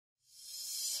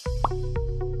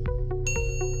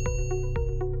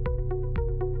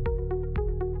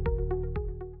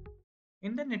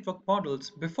In the network models,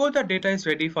 before the data is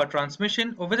ready for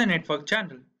transmission over the network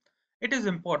channel, it is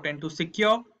important to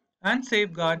secure and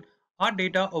safeguard our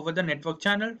data over the network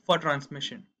channel for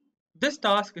transmission. This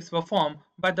task is performed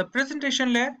by the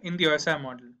presentation layer in the OSI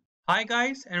model. Hi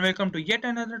guys, and welcome to yet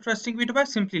another interesting video by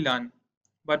Simplilearn.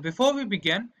 But before we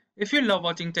begin, if you love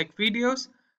watching tech videos,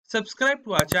 subscribe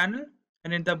to our channel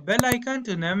and hit the bell icon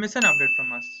to never miss an update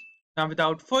from us. Now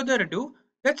without further ado,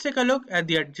 let's take a look at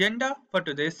the agenda for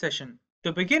today's session.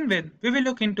 To begin with, we will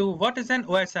look into what is an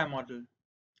OSI model.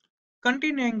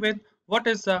 Continuing with what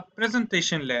is the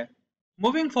presentation layer.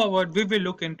 Moving forward, we will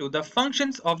look into the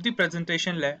functions of the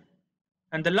presentation layer.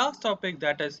 And the last topic,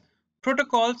 that is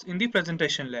protocols in the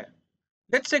presentation layer.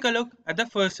 Let's take a look at the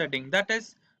first setting, that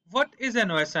is what is an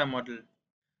OSI model.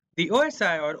 The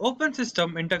OSI or Open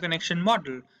System Interconnection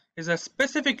Model is a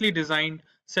specifically designed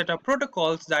set of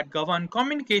protocols that govern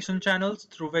communication channels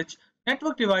through which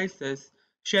network devices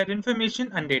share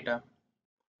information and data.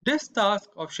 This task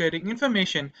of sharing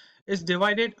information is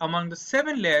divided among the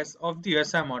 7 layers of the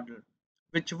OSI model,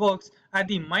 which works at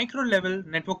the micro level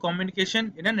network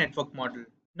communication in a network model.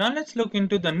 Now let's look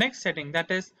into the next setting,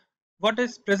 that is what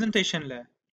is presentation layer.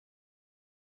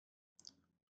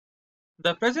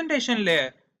 The presentation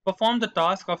layer performs the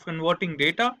task of converting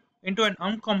data into an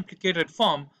uncomplicated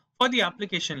form for the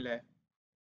application layer.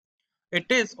 It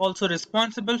is also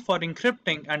responsible for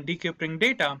encrypting and decrypting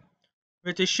data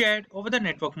which is shared over the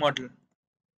network model.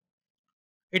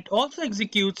 It also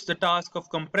executes the task of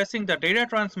compressing the data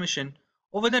transmission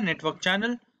over the network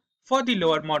channel for the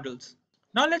lower models.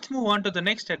 Now let's move on to the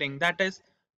next heading, that is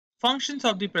functions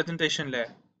of the presentation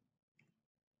layer.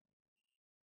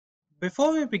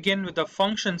 Before we begin with the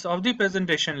functions of the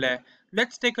presentation layer,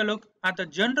 let's take a look at the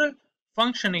general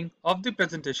functioning of the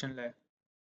presentation layer.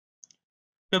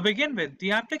 To begin with,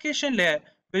 the application layer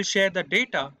will share the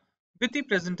data with the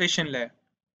presentation layer,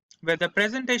 where the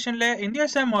presentation layer in the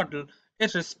OSI model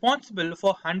is responsible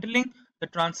for handling the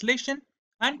translation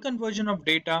and conversion of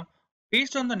data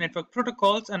based on the network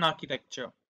protocols and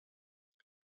architecture.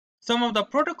 Some of the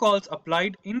protocols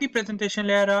applied in the presentation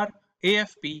layer are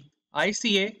AFP,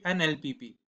 ICA, and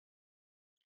LPP.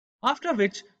 After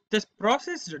which, this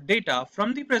processed data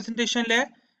from the presentation layer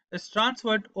is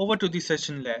transferred over to the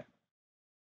session layer.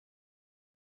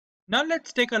 Now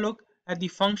let's take a look at the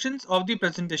functions of the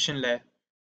presentation layer.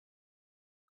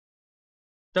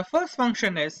 The first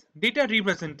function is data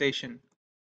representation.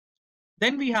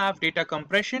 Then we have data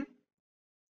compression,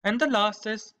 and the last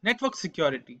is network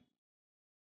security.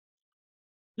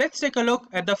 Let's take a look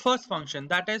at the first function,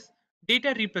 that is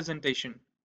data representation.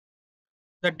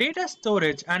 The data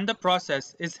storage and the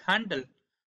process is handled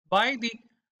by the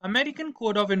American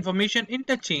Code of Information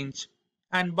Interchange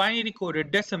and binary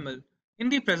coded decimal in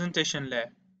the presentation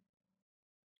layer.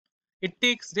 It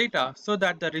takes data so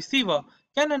that the receiver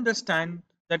can understand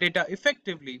the data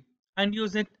effectively and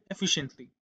use it efficiently.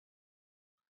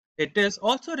 It is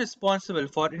also responsible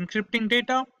for encrypting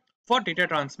data for data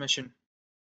transmission.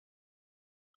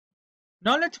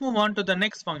 Now let's move on to the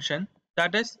next function,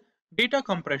 that is data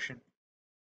compression.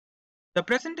 The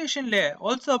presentation layer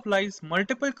also applies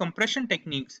multiple compression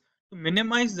techniques to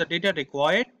minimize the data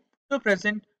required to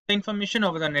present the information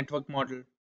over the network model.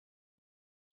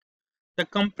 The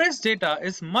compressed data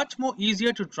is much more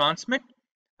easier to transmit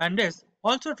and is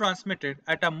also transmitted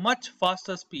at a much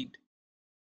faster speed.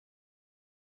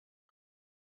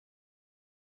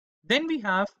 Then we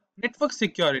have network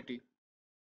security.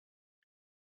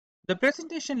 The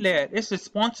presentation layer is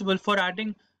responsible for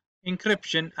adding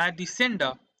encryption at the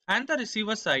sender and the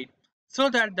receiver side so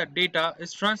that the data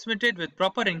is transmitted with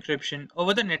proper encryption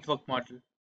over the network model.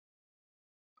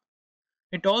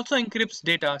 It also encrypts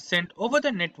data sent over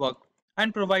the network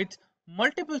and provides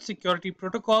multiple security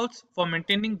protocols for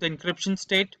maintaining the encryption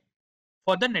state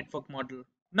for the network model.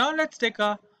 Now let's take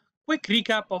a quick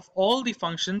recap of all the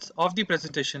functions of the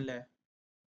presentation layer.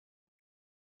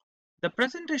 The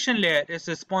presentation layer is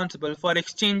responsible for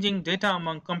exchanging data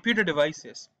among computer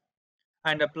devices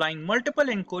and applying multiple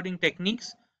encoding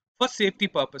techniques for safety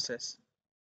purposes.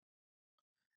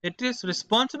 It is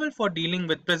responsible for dealing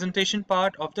with presentation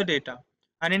part of the data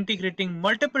and integrating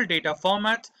multiple data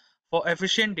formats for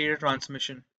efficient data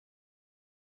transmission.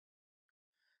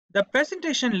 The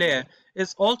presentation layer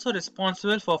is also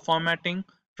responsible for formatting,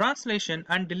 translation,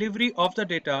 and delivery of the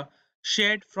data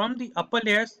shared from the upper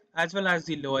layers as well as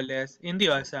the lower layers in the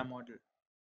OSI model.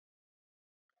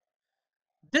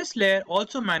 This layer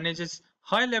also manages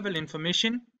high-level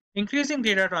information, increasing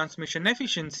data transmission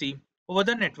efficiency over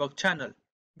the network channel.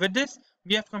 With this,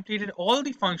 we have completed all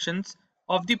the functions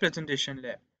of the presentation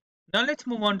layer. Now let's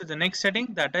move on to the next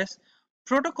setting, that is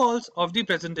protocols of the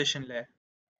presentation layer.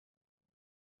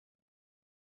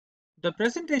 The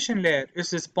presentation layer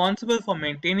is responsible for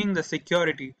maintaining the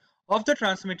security of the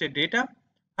transmitted data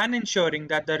and ensuring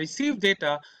that the received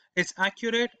data is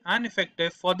accurate and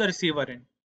effective for the receiver end.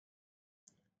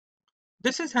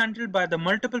 This is handled by the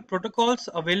multiple protocols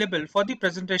available for the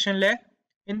presentation layer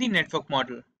in the network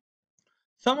model,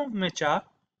 some of which are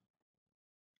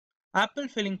Apple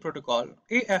Filling Protocol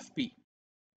 (AFP).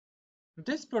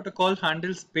 This protocol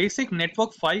handles basic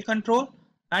network file control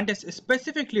and is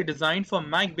specifically designed for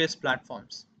Mac-based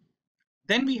platforms.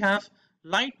 Then we have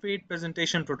Lightweight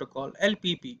Presentation Protocol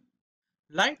 (LPP).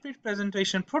 Lightweight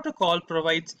Presentation Protocol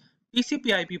provides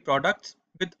TCP/IP products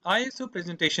with ISO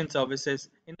presentation services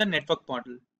in the network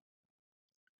model.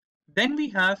 Then we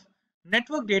have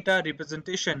Network Data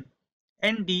Representation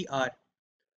 (NDR).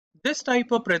 This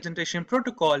type of presentation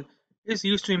protocol is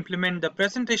used to implement the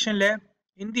presentation layer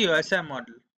in the OSI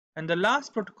model. And the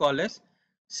last protocol is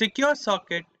Secure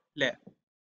Socket Layer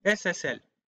 (SSL).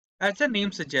 As the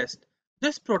name suggests,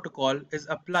 this protocol is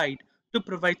applied to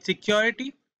provide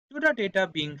security to the data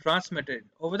being transmitted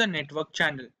over the network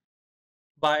channel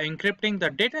by encrypting the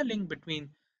data link between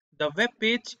the web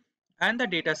page and the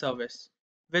data service.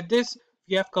 With this,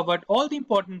 we have covered all the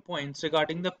important points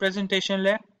regarding the presentation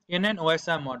layer in an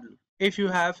OSI model. If you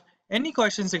have any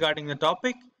questions regarding the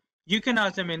topic, you can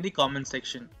ask them in the comment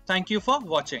section. Thank you for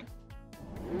watching.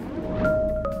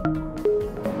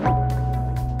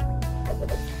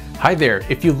 Hi there,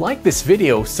 if you like this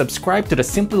video, subscribe to the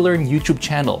Simplilearn YouTube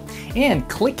channel and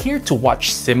click here to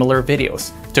watch similar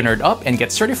videos. To nerd up and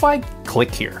get certified, click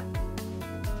here.